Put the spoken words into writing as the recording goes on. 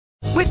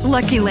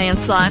Lucky Land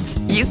Slots,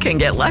 you can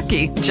get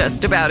lucky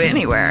just about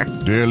anywhere.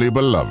 Dearly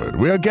beloved,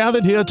 we are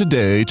gathered here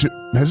today to...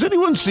 Has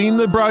anyone seen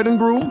the bride and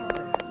groom?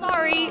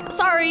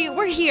 Sorry,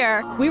 we're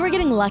here. We were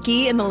getting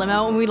lucky in the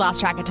limo and we lost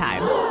track of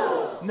time.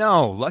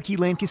 No, Lucky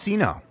Land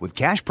Casino, with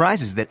cash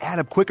prizes that add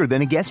up quicker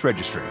than a guest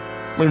registry.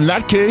 In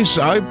that case,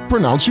 I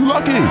pronounce you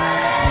lucky.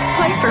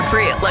 Play for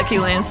free at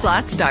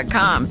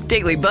LuckyLandSlots.com.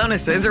 Daily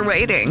bonuses are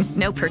waiting.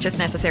 No purchase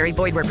necessary.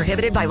 Void where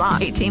prohibited by law.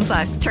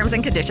 18+. Terms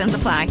and conditions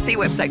apply. See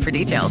website for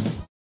details.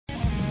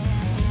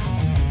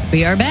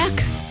 We are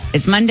back.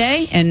 It's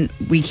Monday, and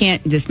we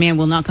can't. This man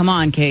will not come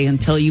on, Kay,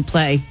 until you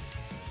play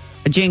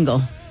a jingle.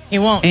 He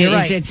won't. You're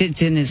right.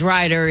 It's in his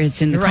rider.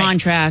 It's in the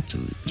contract.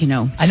 You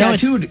know,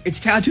 It's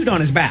tattooed on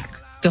his back.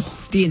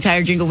 The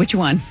entire jingle. Which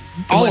one?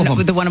 All of them.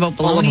 The one about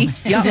baloney.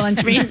 Yeah.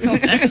 Lunch meat.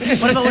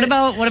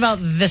 What about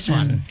this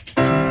one?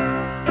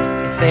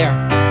 It's there.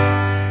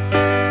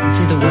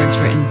 See the words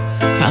written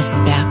across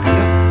his back.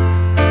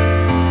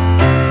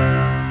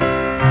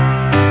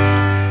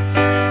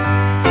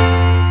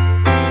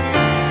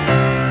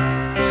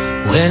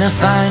 When I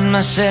find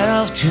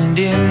myself tuned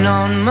in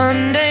on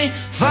Monday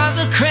for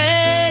the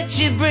credit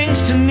she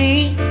brings to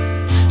me,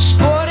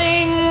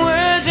 sporting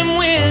words and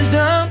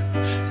wisdom,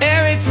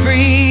 Eric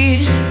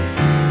Frede,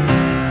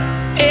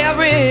 oh,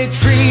 Eric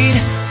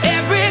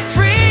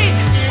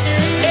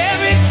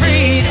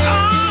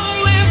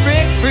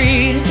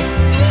Frede,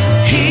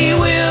 he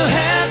will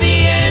have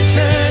the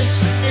answers,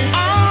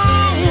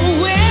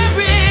 oh,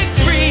 Eric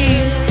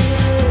Frede,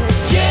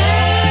 yeah,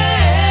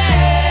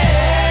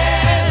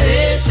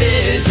 this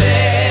is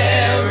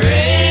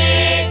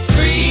Eric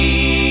Frede.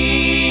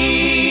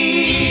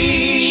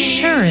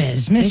 Sure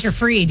is. Mr.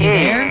 Frede, you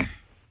there?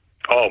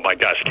 Oh, my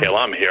gosh,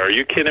 Kayla, I'm here. Are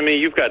you kidding me?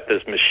 You've got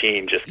this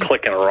machine just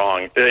clicking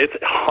along. It's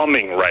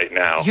humming right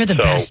now. You're the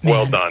best, man.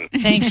 Well done.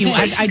 Thank you.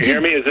 Can you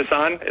hear me? Is this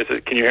on?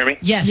 Can you hear me?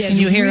 Yes. Can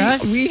you hear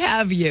us? We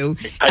have you.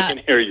 I can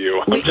hear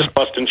you. I'm just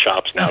busting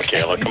chops now,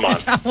 Kayla. Come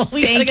on. Well,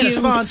 we gotta get a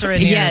sponsor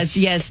in here.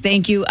 Yes.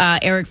 Thank you.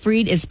 Eric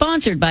Frede is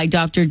sponsored by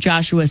Dr.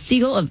 Joshua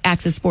Siegel of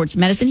Access Sports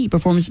Medicine. He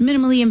performs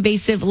minimally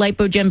invasive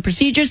lipogen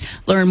procedures.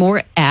 Learn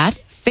more at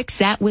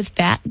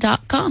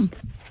fixthatwithfat.com.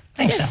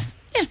 Thanks so.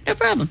 Yeah, no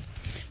problem.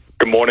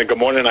 Good morning.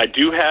 I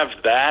do have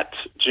that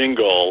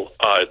jingle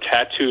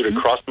tattooed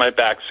across my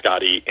back,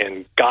 Scotty,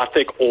 in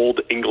Gothic Old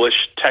English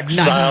text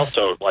style.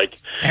 So, it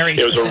was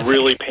a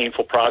really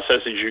painful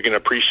process, as you can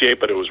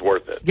appreciate, but it was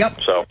worth it. Yep.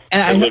 So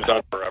it lives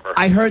on forever.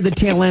 I heard the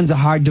tail ends are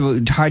hard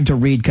to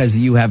read because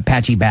you have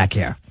patchy back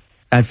hair.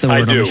 That's the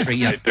word on the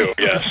street. I do,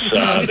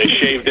 yes. They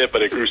shaved it,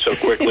 but it grew so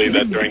quickly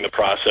that during the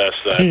process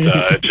that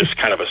it's just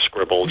kind of a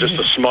scribble, just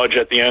a smudge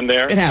at the end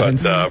there. It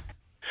happens. But,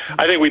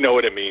 I think we know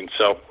what it means.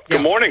 So,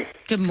 good morning.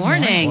 Good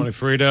morning. Morning,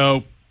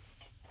 Frito.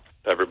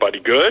 Everybody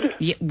good?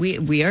 Yeah,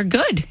 we are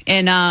good.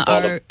 And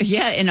our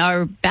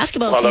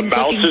basketball Are the team's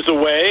mouses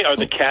away? Are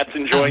the cats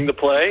enjoying the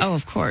play? Oh,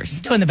 of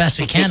course. Doing the best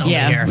we can over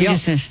here.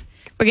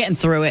 We're getting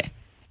through it.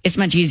 It's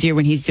much easier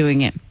when he's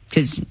doing it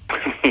because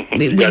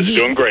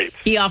doing great.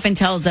 He often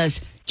tells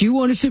us, "Do you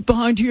want to sit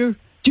behind here?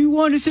 Do you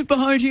want to sit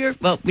behind here?"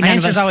 Well, my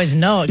answer is always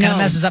no. It kind of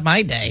messes up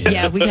my day.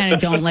 Yeah, we kind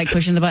of don't like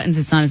pushing the buttons.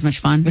 It's not as much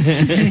fun. But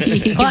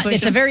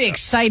it's a very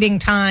exciting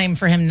time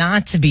for him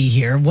not to be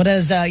here.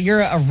 You're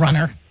a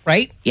runner,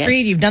 right? Yes.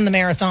 Frede, you've done the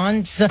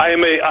marathons.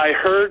 I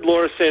heard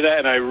Laura say that,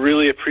 and I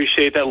really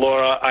appreciate that,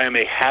 Laura. I am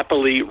a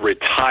happily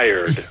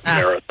retired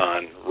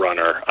marathon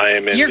runner. I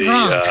am in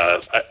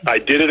I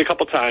did it a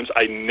couple times.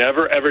 I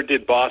never ever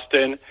did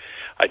Boston.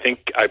 I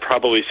think I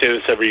probably say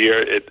this every year.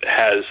 It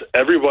has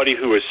everybody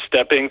who is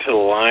stepping to the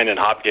line in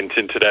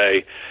Hopkinton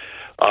today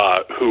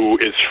who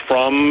is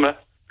from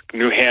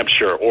New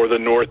Hampshire or the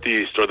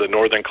Northeast or the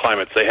northern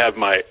climates. They have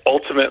my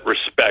ultimate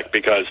respect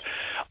because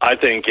I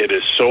think it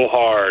is so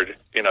hard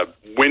in a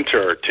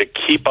winter to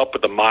keep up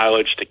with the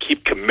mileage, to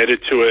keep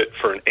committed to it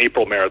for an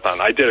April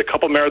marathon. I did a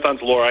couple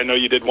marathons, Laura. I know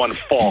you did one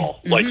fall.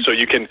 So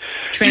you can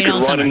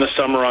run in the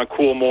summer on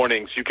cool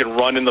mornings. You can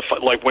run in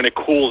when it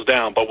cools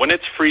down. But when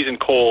it's freezing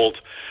cold,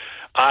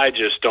 I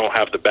just don't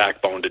have the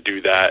backbone to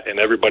do that. And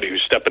everybody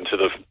who's stepping to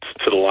the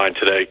line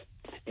today,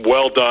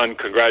 well done.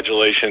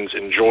 Congratulations.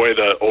 Enjoy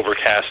the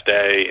overcast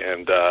day,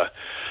 and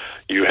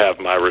you have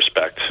my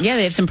respect. Yeah,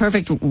 they have some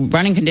perfect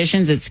running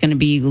conditions. It's going to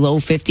be low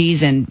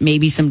 50s and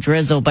maybe some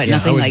drizzle, but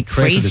nothing like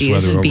crazy.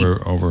 This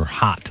weather over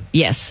hot.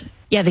 Yes.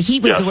 Yeah, the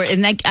heat was the worst.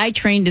 And I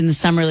trained in the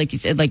summer, like you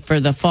said, like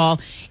for the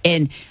fall.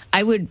 And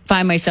I would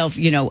find myself,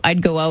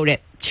 I'd go out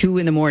at 2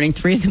 in the morning,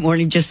 3 in the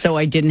morning, just so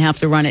I didn't have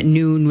to run at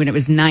noon when it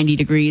was 90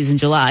 degrees in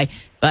July.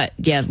 But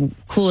yeah,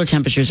 cooler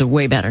temperatures are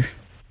way better.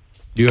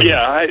 It's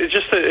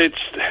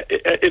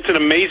an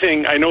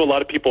amazing. I know a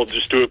lot of people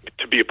just do it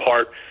to be a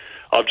part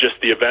of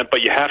just the event, but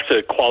you have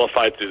to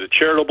qualify through the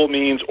charitable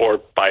means or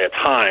by a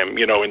time,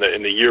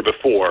 in the year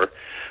before.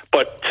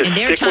 But to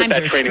stick with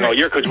that training all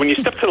year, because when you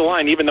step to the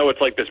line, even though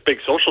it's like this big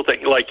social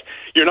thing, like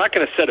you're not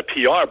going to set a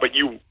PR, but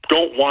you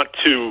don't want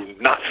to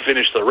not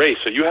finish the race.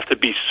 So you have to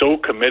be so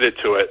committed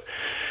to it.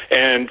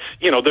 And,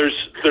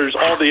 there's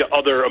all the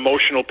other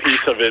emotional piece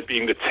of it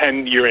being the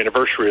 10-year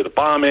anniversary of the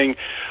bombing.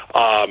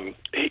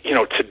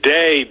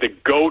 Today, the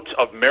GOAT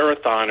of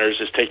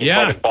marathoners is taking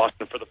part in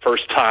Boston for the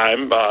first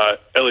time.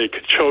 Eliud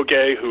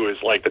Kipchoge, who is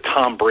like the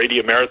Tom Brady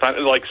of marathon.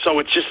 So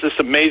it's just this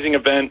amazing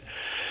event.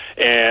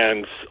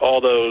 And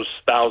all those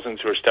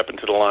thousands who are stepping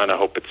to the line, I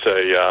hope it's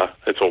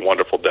a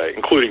wonderful day,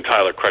 including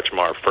Tyler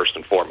Kretschmar, first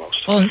and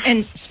foremost. Well,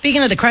 and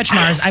speaking of the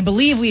Kretschmars, I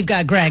believe we've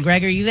got Greg.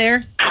 Greg, are you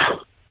there?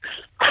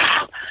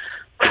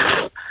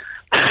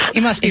 He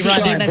must be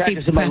running. I'm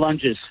practicing my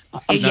lunges.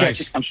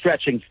 I'm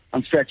stretching.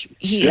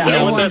 He's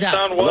what that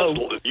sound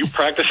was? You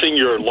practicing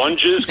your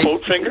lunges,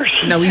 quote fingers?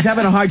 No, he's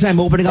having a hard time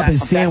opening up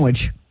his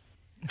sandwich.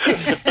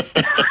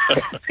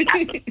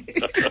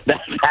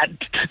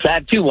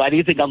 That too. Why do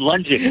you think I'm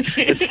lunging?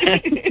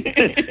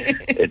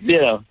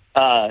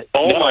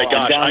 Oh my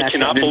gosh! I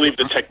cannot believe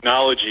the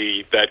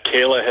technology that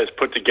Kayla has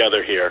put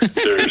together here.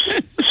 There's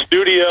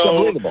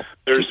studio.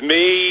 There's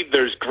me.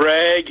 There's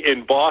Greg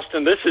in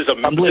Boston. This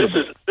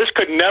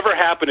could never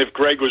happen if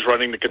Greg was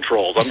running the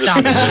controls.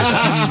 Stop. I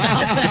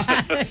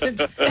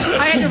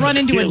had to run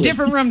into a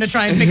different room to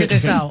try and figure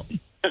this out.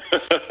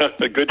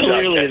 Good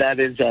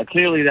job.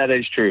 Clearly that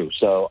is true.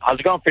 So how's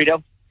it going,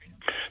 Frede?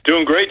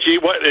 Doing great, G.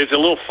 What is it, a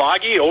little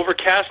foggy,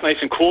 overcast, nice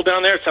and cool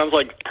down there? It sounds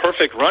like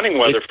perfect running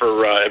weather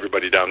for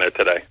everybody down there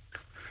today.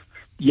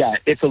 Yeah,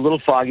 it's a little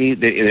foggy.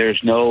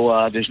 There's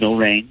no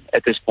rain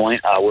at this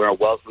point. We're at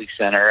Wellesley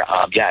Center.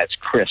 It's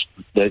crisp.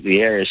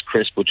 The air is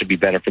crisp, which would be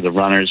better for the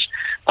runners.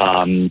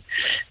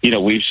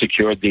 We've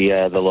secured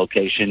the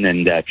location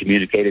and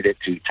communicated it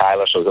to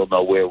Tyler, so he'll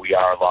know where we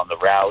are along the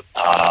route.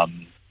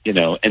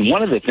 And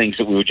one of the things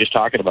that we were just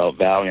talking about,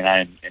 Val and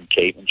I and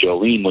Kate and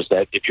Jolene, was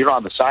that if you're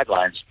on the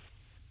sidelines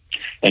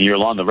and you're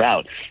along the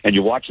route and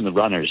you're watching the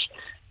runners,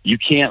 you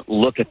can't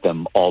look at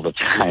them all the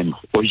time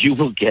or you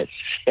will get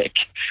sick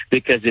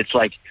because it's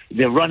like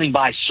they're running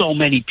by so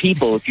many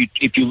people. If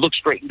you look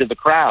straight into the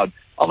crowd,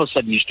 all of a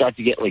sudden you start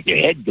to get like your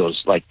head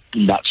goes like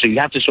nuts. So you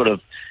have to sort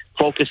of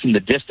focus in the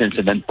distance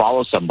and then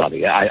follow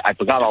somebody. I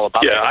forgot all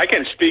about that. Yeah, I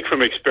can speak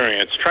from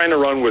experience. Trying to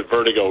run with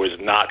vertigo is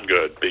not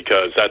good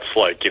because that's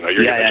like, you're going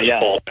to just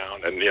fall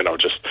down and,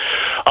 just...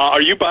 are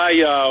you by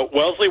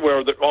Wellesley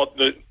where the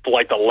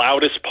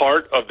loudest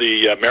part of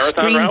the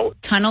marathon route?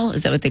 Tunnel?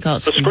 Is that what they call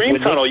it? The Scream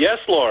Tunnel, yes,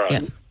 Laura. Yeah.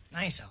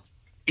 Nice.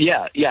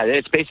 Yeah,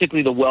 it's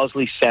basically the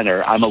Wellesley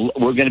Center.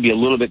 We're going to be a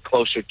little bit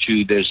closer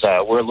to...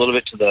 we're a little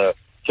bit to the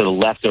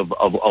left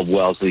of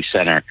Wellesley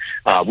Center.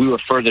 We were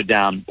further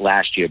down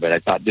last year, but I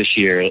thought this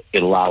year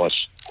it'd allow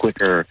us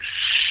quicker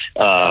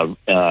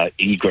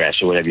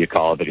egress or whatever you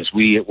call it, because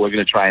we're going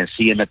to try and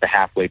see him at the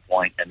halfway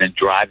point and then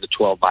drive the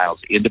 12 miles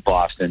into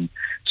Boston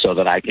so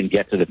that I can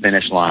get to the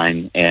finish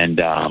line and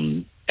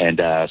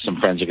some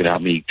friends are going to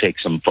help me take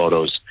some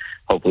photos,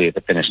 hopefully at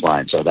the finish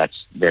line. So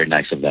that's very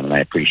nice of them, and I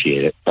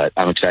appreciate it. But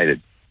I'm excited.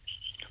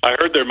 I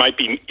heard there might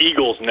be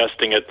eagles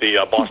nesting at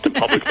the Boston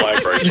Public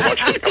Library. So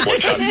watch a couple of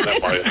shots of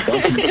that,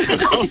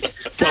 Mario.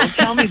 Don't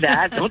tell me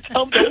that. Don't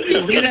tell me.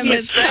 He's going to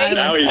miss time.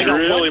 Now he's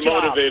really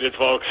motivated,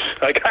 folks.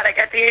 I got to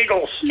get the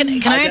eagles. Can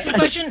I ask a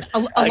question?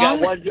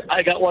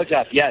 I got one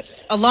job, yes.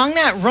 Along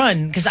that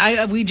run, because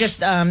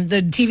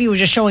the TV was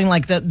just showing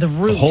like the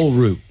route. The whole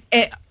route.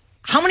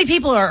 How many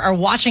people are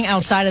watching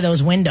outside of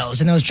those windows?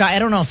 And I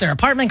don't know if they're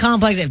apartment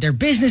complexes, if they're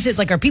businesses.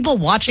 Like, are people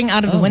watching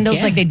out of the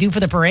windows like they do for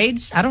the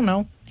parades? I don't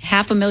know.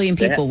 500,000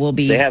 people will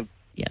be. Yeah,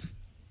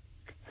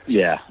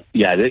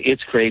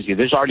 it's crazy.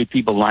 There's already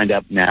people lined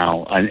up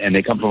now, and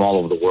they come from all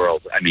over the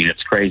world. I mean,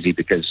 it's crazy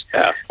because,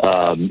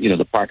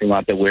 the parking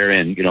lot that we're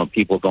in,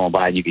 people going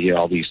by and you can hear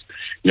all these,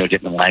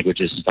 different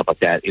languages and stuff like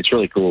that. It's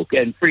really cool.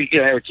 And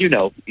Eric,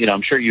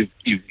 I'm sure you've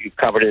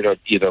covered it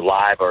either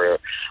live or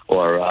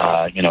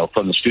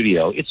from the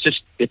studio.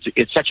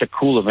 It's such a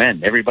cool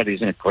event.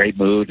 Everybody's in a great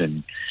mood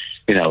and.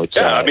 It's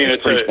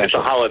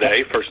a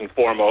holiday first and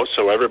foremost,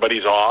 so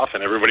everybody's off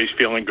and everybody's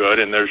feeling good,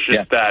 and there's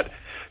just that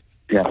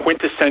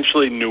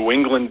quintessentially New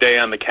England day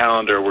on the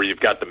calendar where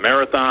you've got the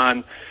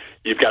marathon,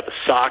 you've got the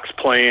Sox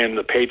playing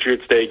the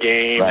Patriots Day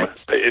game. Right.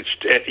 It's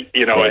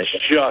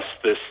just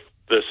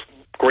this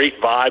great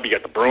vibe. You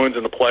got the Bruins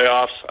in the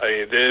playoffs.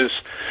 It is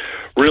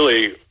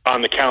really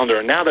on the calendar.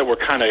 And now that we're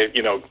kind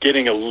of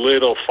getting a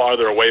little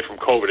farther away from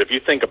COVID, if you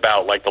think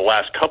about like the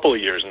last couple of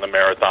years in the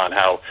marathon,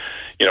 how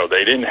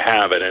they didn't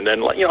have it. And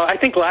then, I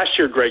think last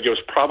year, Greg, it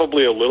was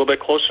probably a little bit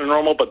closer to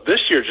normal, but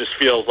this year just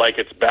feels like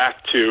it's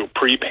back to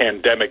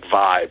pre-pandemic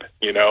vibe,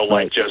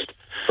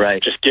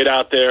 just get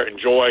out there,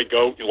 enjoy,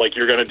 go like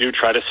you're going to do,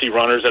 try to see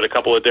runners at a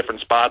couple of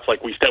different spots.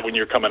 Like we said, when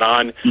you're coming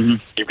on,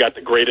 you've got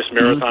the greatest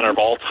marathoner of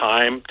all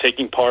time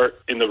taking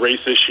part in the race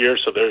this year.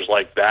 So there's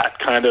like that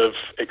kind of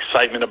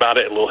excitement about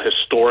it, a little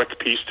historic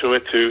piece to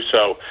it too.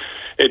 So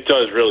it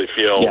does really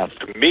feel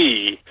to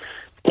me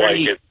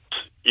like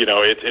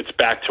it's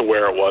back to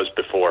where it was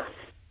before.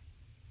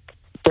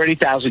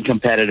 30,000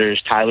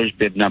 competitors. Tyler's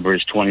bib number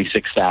is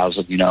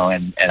 26,000,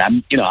 and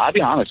I'm, I'll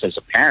be honest, as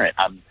a parent,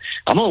 I'm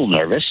a little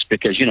nervous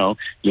because, you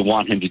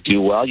want him to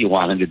do well. You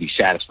want him to be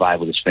satisfied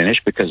with his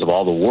finish because of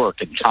all the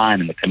work and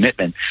time and the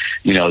commitment,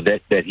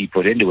 that he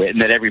put into it.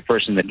 And that every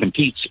person that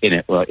competes in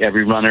it,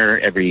 every runner,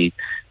 every,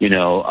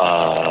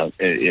 the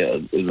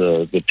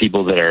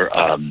people that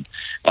are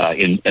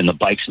in the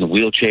bikes and the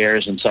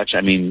wheelchairs and such.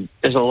 I mean,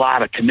 there's a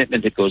lot of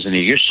commitment that goes into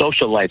it. Your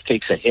social life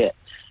takes a hit.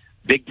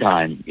 Big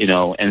time,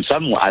 and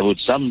I would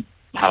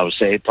somehow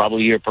say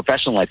probably your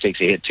professional life takes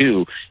a hit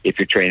too if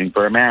you're training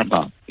for a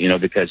marathon,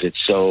 because it's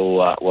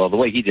so, the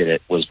way he did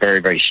it was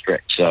very, very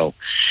strict. So,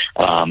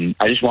 I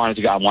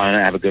wanted to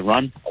have a good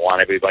run. I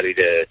want everybody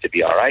to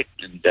be all right.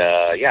 And,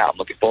 I'm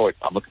looking forward.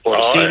 I'm looking forward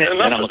to seeing it.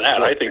 And enough of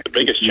that. I think the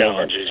biggest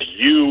challenge is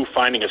you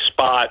finding a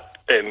spot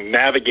and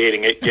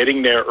navigating it,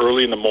 getting there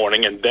early in the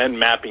morning, and then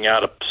mapping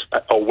out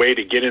a way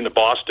to get into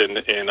Boston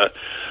in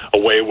a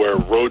way where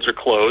roads are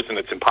closed and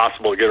it's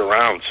impossible to get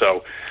around.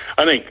 So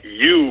I think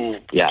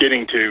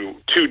getting to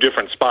two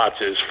different spots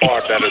is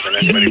far better than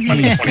anybody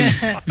running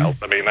 20 miles.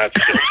 I mean, let's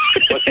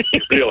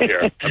be real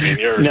here. I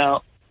mean,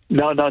 No.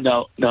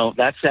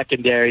 That's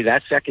secondary.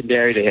 That's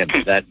secondary to him.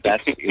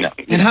 That's.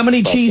 And how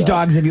many cheese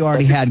dogs have you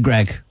already had,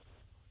 Greg?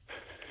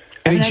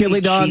 Any chili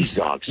dogs? Cheese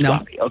dogs, no.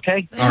 Scotty,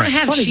 okay? They don't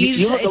have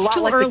cheese. It's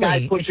too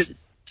early. It's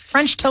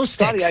French toast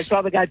sticks. Scotty, I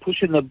saw the guy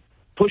pushing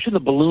the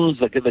balloons,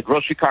 the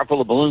grocery car full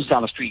of balloons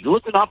down the street. You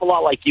look an awful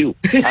lot like you.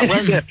 I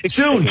want to get a picture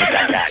Soon. with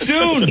that guy.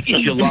 Soon.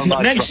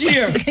 Next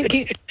year.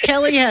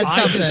 Kelly had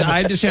something.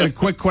 I just had a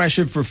quick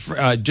question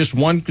for just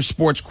one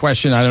sports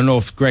question. I don't know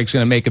if Greg's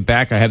going to make it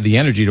back. I have the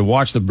energy to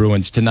watch the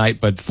Bruins tonight,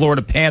 but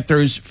Florida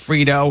Panthers,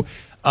 Frede,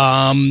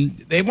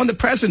 they won the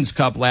President's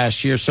Cup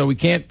last year, so we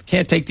can't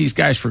take these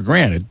guys for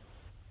granted.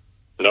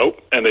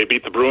 Nope, and they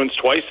beat the Bruins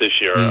twice this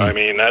year. I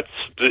mean,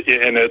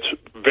 it's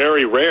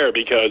very rare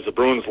because the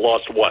Bruins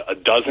lost, a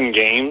dozen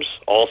games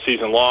all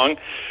season long?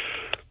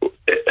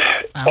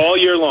 All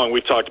year long,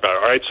 we've talked about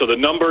it, all right? So the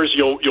numbers,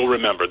 you'll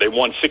remember. They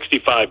won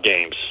 65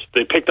 games.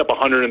 They picked up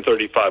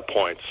 135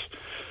 points.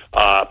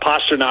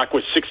 Pasternak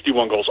with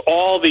 61 goals.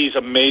 All these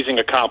amazing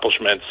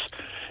accomplishments,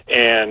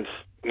 and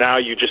now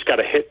you just got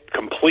to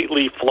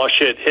completely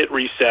flush it, hit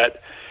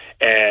reset,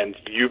 and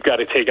you've got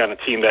to take on a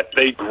team that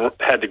they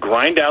had to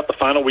grind out the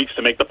final weeks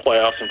to make the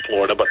playoffs in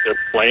Florida, but they're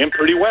playing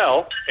pretty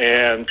well.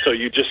 And so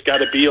you just got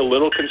to be a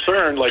little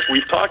concerned, like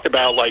we've talked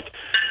about, like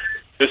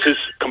this is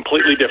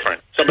completely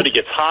different. Somebody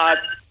gets hot,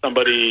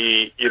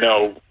 somebody,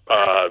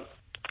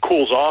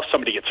 cools off,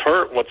 somebody gets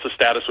hurt. What's the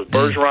status with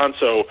Bergeron?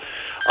 So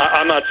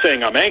I'm not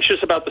saying I'm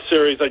anxious about the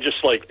series. I just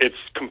it's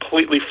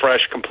completely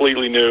fresh,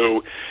 completely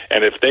new.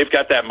 And if they've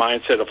got that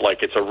mindset of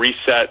it's a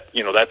reset,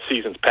 that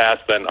season's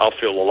passed, then I'll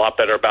feel a lot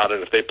better about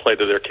it. If they play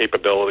to their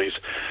capabilities,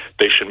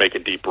 they should make a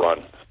deep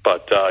run.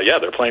 But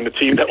they're playing the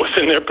team that was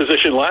in their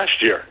position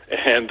last year.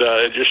 And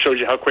it just shows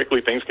you how quickly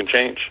things can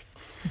change.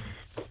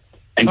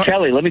 And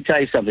Kelly, let me tell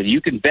you something. You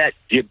can bet.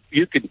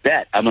 You can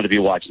bet I'm going to be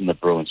watching the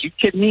Bruins. You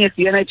kidding me? It's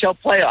the NHL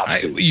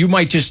playoffs. You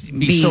might just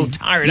be so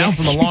tired out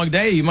from a long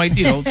day. You might,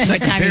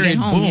 second period,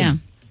 boom. Yeah.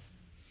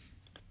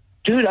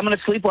 Dude, I'm going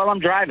to sleep while I'm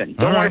driving.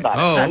 Don't worry about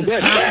it. I'm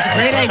good. That's a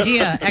great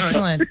idea.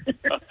 Excellent.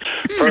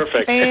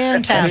 Perfect.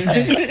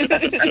 Fantastic.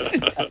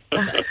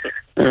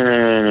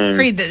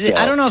 Frede,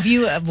 I don't know if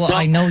you.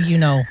 I know you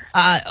know.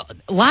 A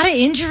lot of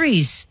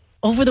injuries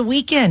over the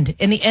weekend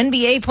in the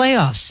NBA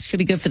playoffs. Should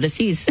be good for the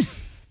C's.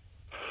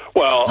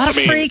 Well, a lot of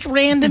freak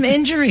random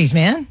injuries,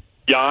 man.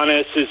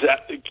 Giannis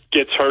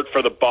gets hurt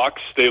for the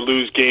Bucks. They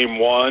lose game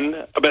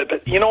one.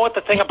 But you know what?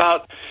 The thing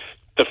about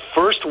the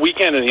first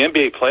weekend in the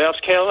NBA playoffs,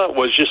 Kayla,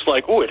 was just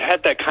it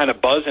had that kind of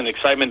buzz and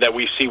excitement that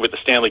we see with the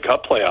Stanley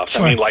Cup playoffs.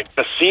 Sure. I mean,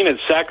 the scene in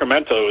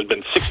Sacramento has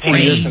been 16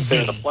 years since they're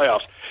in the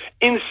playoffs.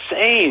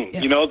 Insane,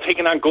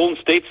 taking on Golden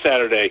State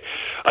Saturday.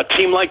 A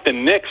team like the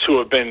Knicks, who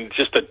have been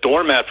just a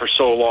doormat for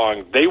so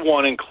long, they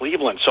won in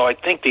Cleveland. So I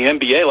think the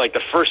NBA,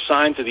 the first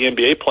signs of the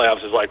NBA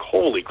playoffs is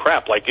holy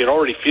crap. It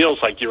already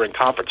feels like you're in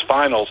conference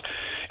finals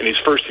in these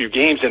first few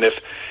games. And if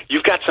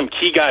you've got some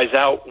key guys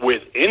out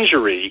with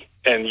injury,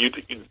 and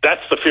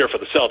that's the fear for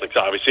the Celtics,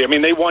 obviously. I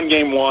mean, they won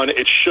game one.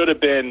 It should have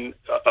been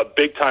a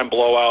big-time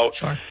blowout.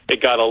 Sure.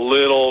 It got a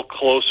little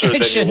closer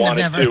than you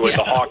wanted to, and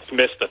the Hawks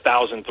missed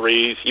 1,000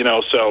 threes,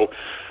 so,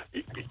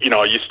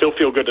 you still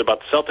feel good about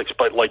the Celtics,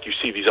 but you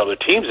see these other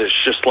teams, it's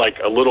just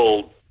a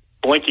little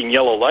blinking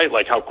yellow light,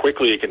 how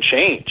quickly it can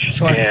change.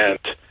 Sure. And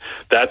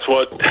that's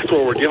what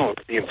we're dealing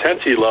with. The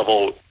intensity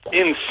level,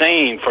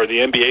 insane for the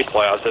NBA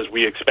playoffs, as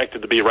we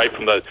expected to be right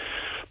from the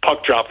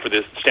puck drop for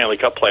the Stanley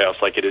Cup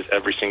playoffs like it is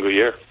every single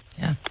year.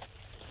 Yeah.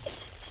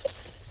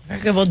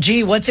 Very good. Well,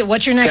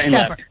 what's your next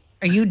step?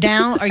 Are you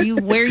down? Are you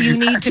where you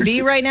need to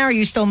be right now? Or are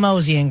you still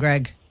moseying,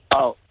 Greg?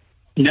 Oh,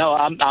 no,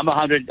 I'm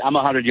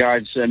 100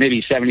 yards,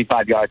 maybe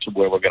 75 yards from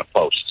where we're going to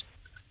post.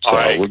 So all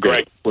right,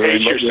 Greg,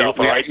 pace yourself.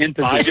 We're all right,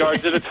 5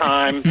 yards at a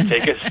time.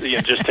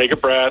 Just take a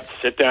breath.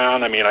 Sit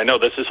down. I mean, I know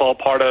this is all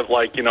part of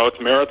it's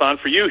a marathon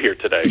for you here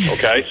today.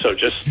 Okay, so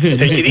just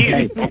take it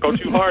easy. Don't go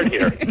too hard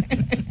here.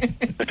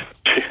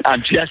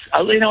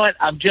 You know what?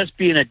 I'm just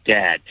being a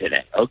dad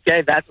today.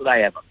 Okay, that's what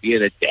I am. I'm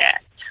being a dad.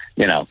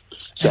 You know.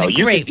 So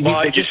great.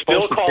 I just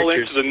still call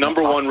into the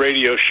number one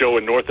radio show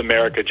in North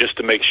America just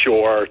to make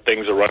sure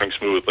things are running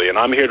smoothly. And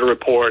I'm here to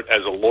report,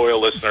 as a loyal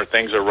listener,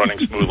 things are running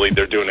smoothly.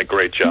 They're doing a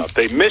great job.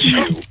 They miss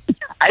you,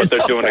 but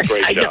they're doing a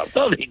great job.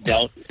 No, they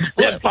don't.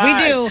 We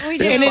do.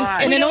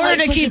 And in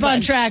order to keep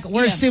on track,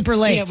 we're super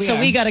late, so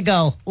we got to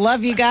go.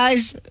 Love you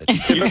guys.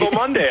 Typical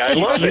Monday. I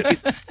love it.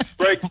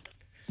 Greg,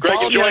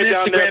 enjoy it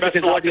down there. Best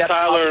of luck to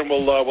Tyler, and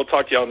we'll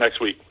talk to y'all next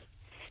week.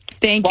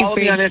 Thank you. Follow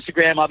me on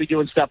Instagram. I'll be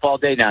doing stuff all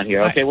day down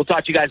here. Okay, we'll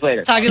talk to you guys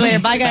later. Talk to you later.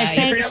 Bye, guys.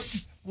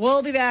 Thanks.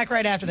 We'll be back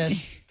right after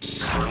this.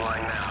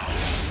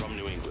 From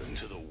New England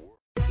to the world.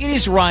 It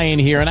is Ryan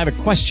here, and I have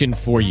a question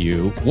for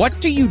you. What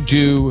do you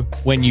do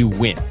when you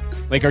win?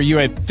 Like, are you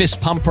a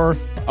fist pumper,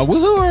 a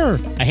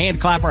woohooer, a hand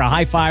clapper, a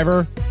high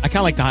fiver? I kind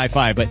of like the high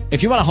five, but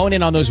if you want to hone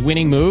in on those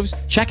winning moves,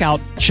 check out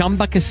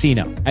Chumba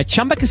Casino. At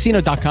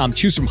ChumbaCasino.com,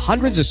 choose from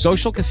hundreds of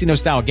social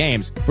casino-style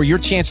games for your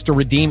chance to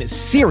redeem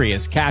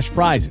serious cash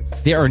prizes.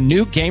 There are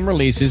new game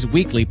releases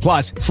weekly,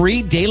 plus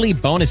free daily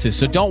bonuses.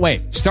 So don't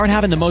wait. Start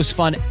having the most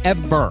fun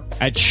ever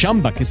at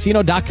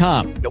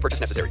ChumbaCasino.com. No purchase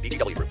necessary.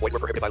 VGW. Void where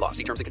prohibited by law.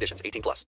 See terms and conditions. 18+.